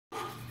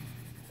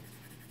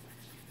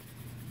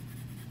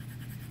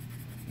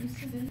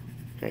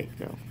There you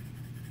go.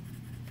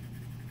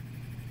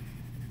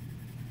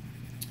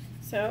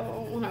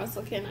 So when I was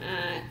looking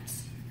at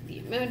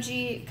the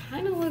emoji, it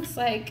kind of looks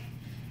like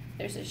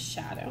there's a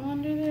shadow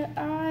under the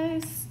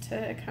eyes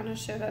to kind of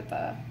show that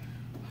the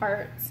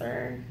hearts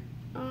are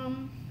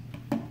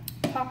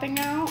popping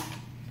out.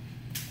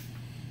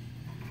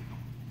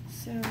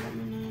 So I'm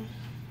gonna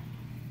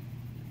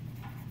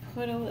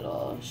put a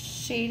little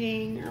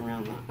shading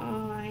around the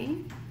eye.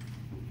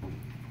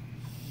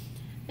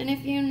 And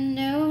if you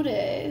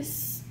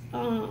notice,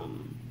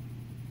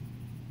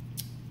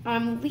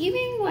 I'm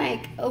leaving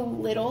like a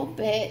little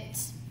bit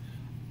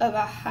of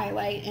a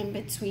highlight in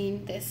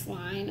between this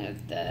line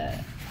of the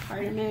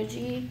heart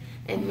emoji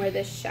and where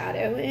the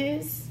shadow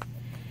is.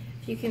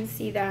 If you can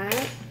see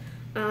that.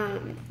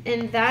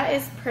 And that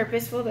is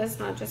purposeful. That's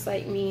not just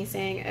like me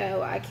saying,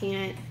 oh,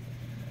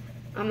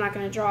 I'm not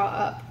going to draw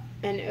up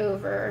and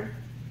over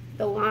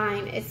the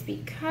line. It's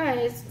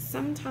because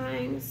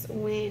sometimes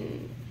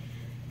when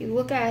you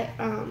look at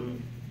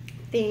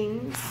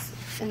things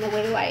and the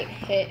way light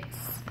hits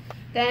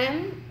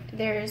them,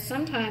 there's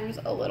sometimes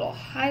a little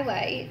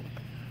highlight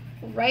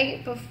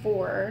right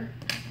before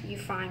you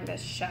find the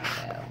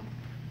shadow.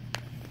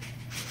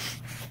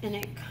 And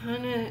it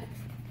kind of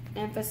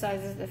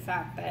emphasizes the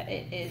fact that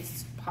it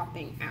is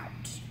popping out.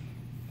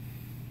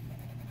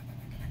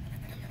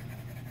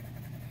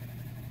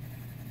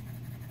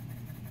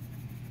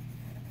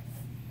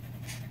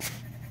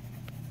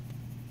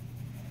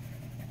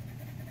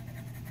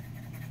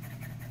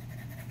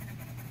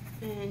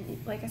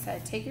 And like I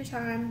said, take your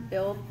time,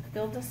 build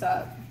this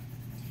up.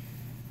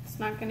 It's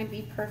not going to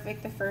be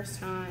perfect the first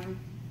time.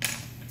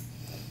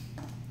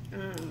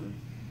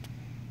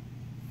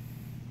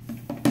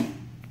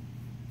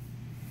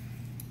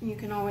 You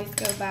can always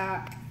go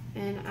back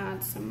and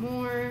add some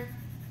more.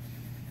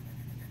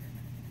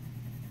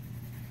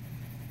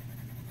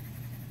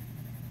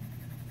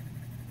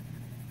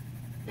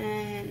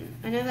 And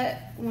I know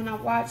that when I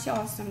watch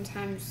y'all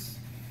sometimes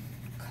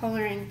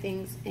coloring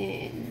things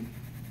in,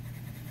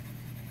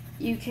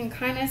 you can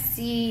kind of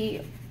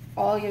see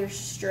all your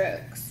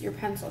strokes, your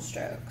pencil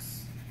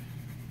strokes.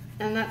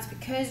 And that's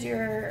because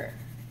you're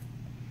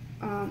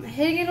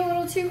hitting it a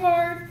little too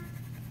hard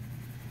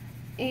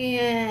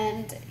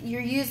and you're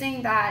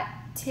using that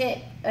tip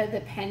of the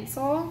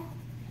pencil.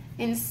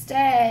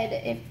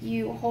 Instead, if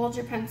you hold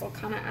your pencil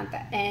kind of at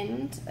the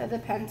end of the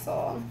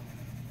pencil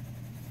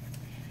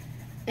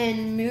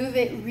and move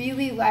it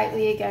really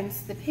lightly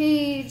against the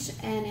page,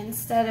 and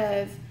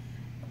instead of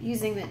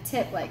using the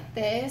tip like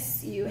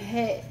this, you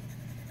hit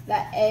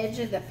that edge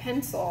of the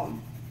pencil,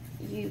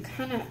 you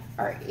kind of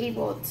are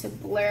able to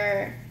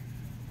blur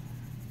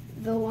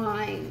the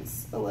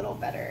lines a little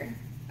better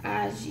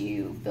as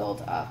you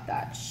build up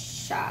that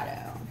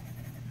shadow.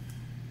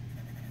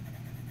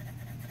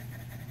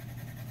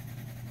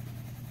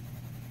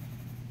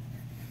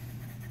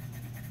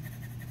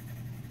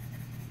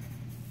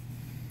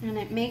 And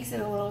it makes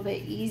it a little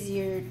bit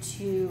easier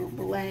to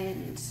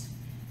blend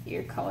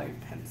your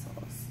colored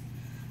pencils.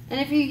 And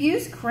if you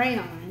use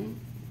crayon,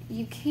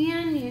 you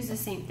can use the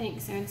same thing.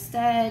 So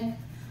instead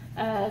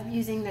of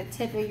using the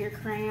tip of your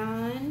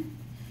crayon,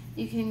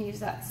 you can use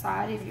that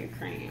side of your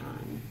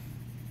crayon.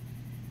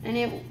 And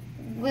it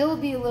will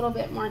be a little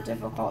bit more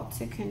difficult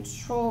to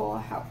control.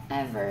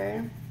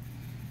 However,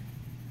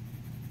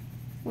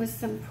 with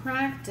some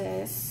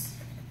practice,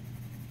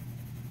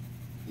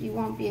 you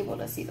won't be able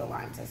to see the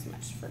lines as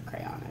much for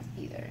crayon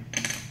either.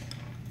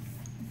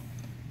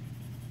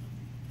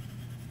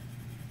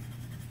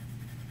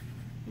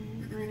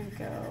 And we're gonna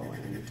go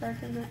and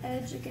darken the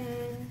edge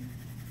again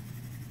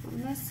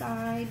on this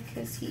side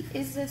because he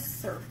is a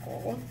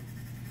circle.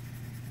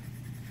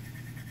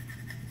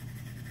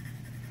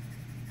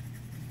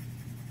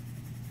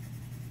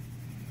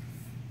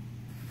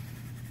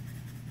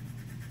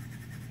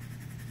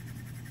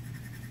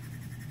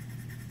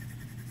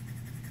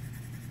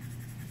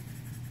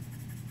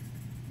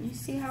 You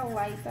see how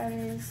light that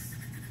is?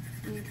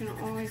 And you can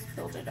always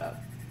build it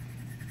up.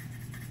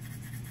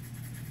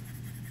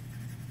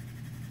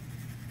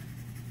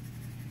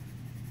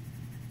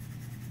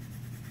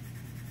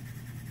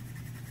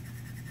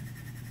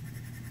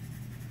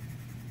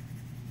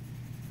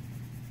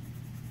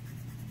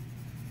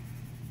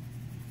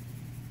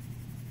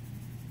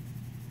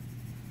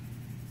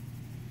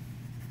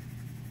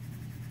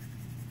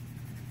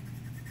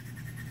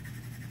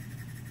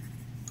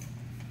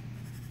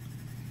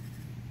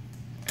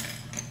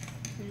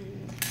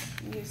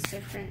 Use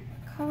different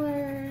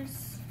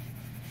colors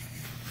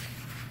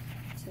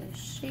to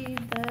shade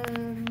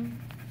them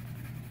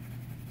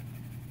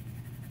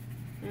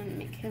and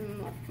make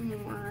him look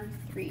more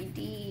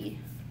 3D.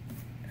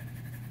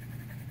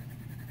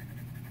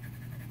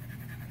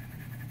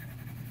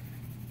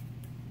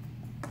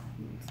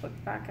 Let's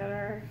look back at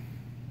our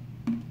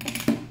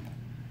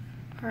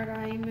heart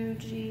eye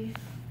emoji.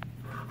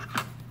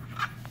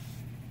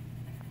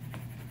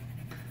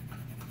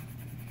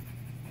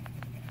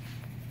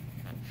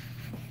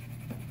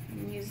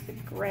 Use the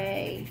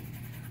gray.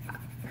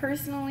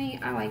 Personally,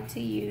 I like to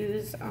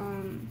use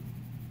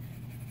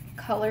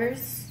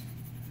colors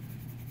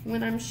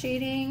when I'm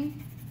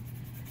shading,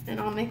 and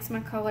I'll mix my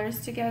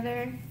colors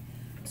together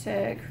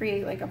to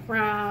create like a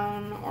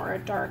brown or a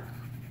darker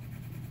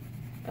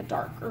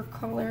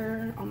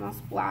color,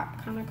 almost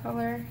black kind of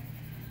color.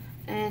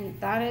 And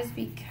that is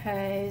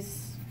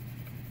because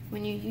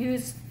when you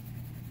use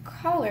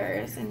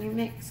colors and you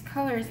mix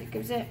colors, it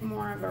gives it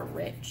more of a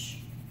rich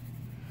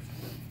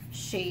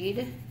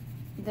shade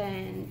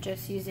than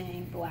just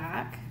using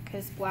black,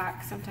 because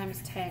black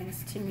sometimes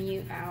tends to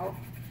mute out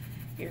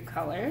your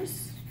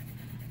colors.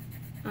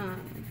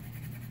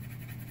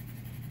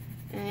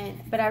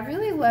 But I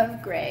really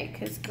love gray,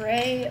 because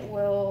gray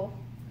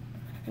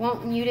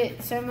won't mute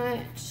it so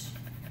much,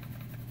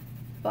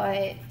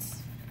 but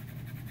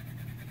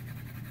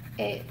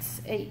it's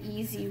an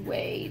easy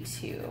way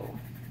to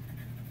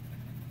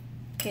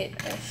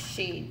get a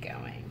shade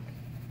going.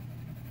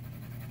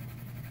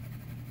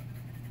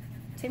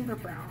 Same for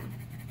brown.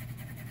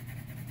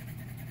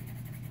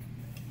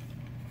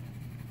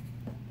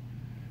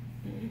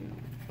 And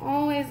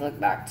always look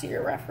back to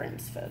your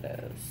reference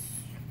photos.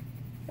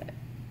 But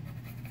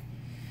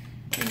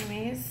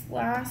anyways,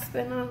 last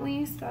but not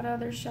least, that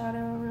other shadow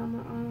around the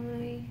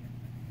eye.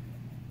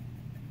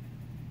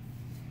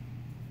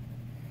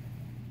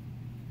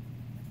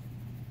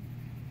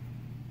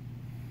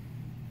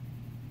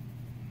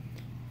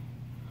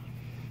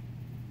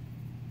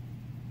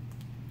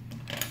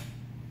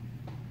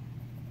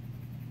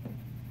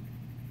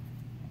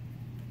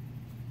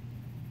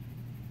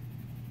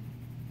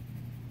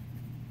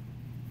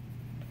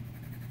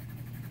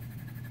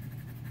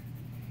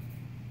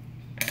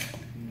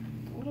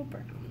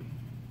 Brown.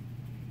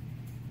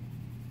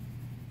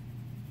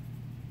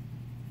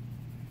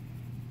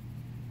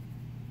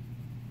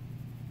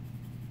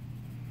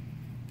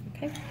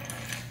 Okay,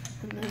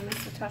 and then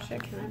Miss Natasha,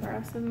 can I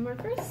borrow some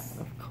markers?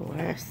 Of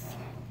course.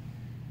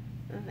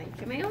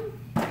 Thank you, ma'am.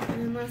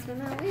 And last but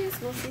not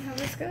least, we'll see how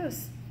this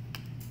goes.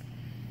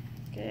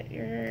 Get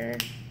your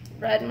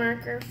red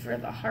marker for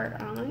the heart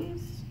eyes.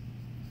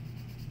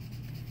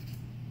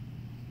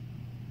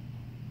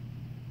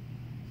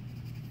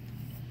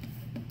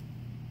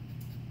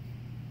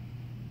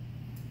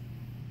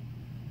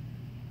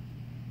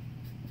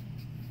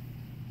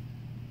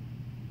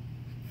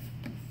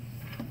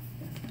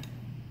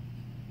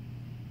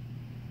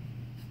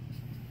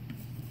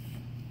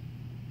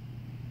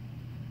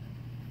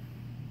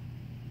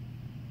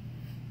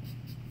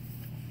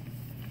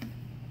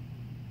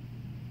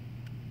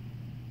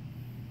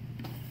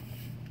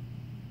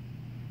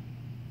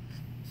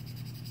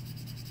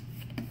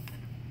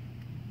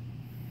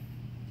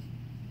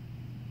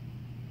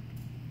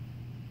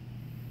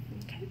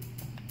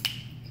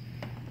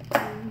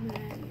 And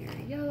then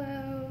your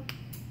yellow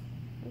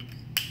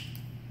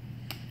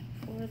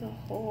for the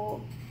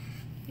whole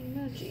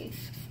emoji.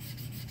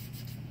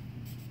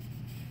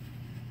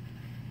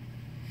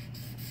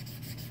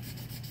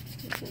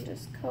 You can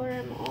just color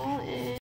them all in.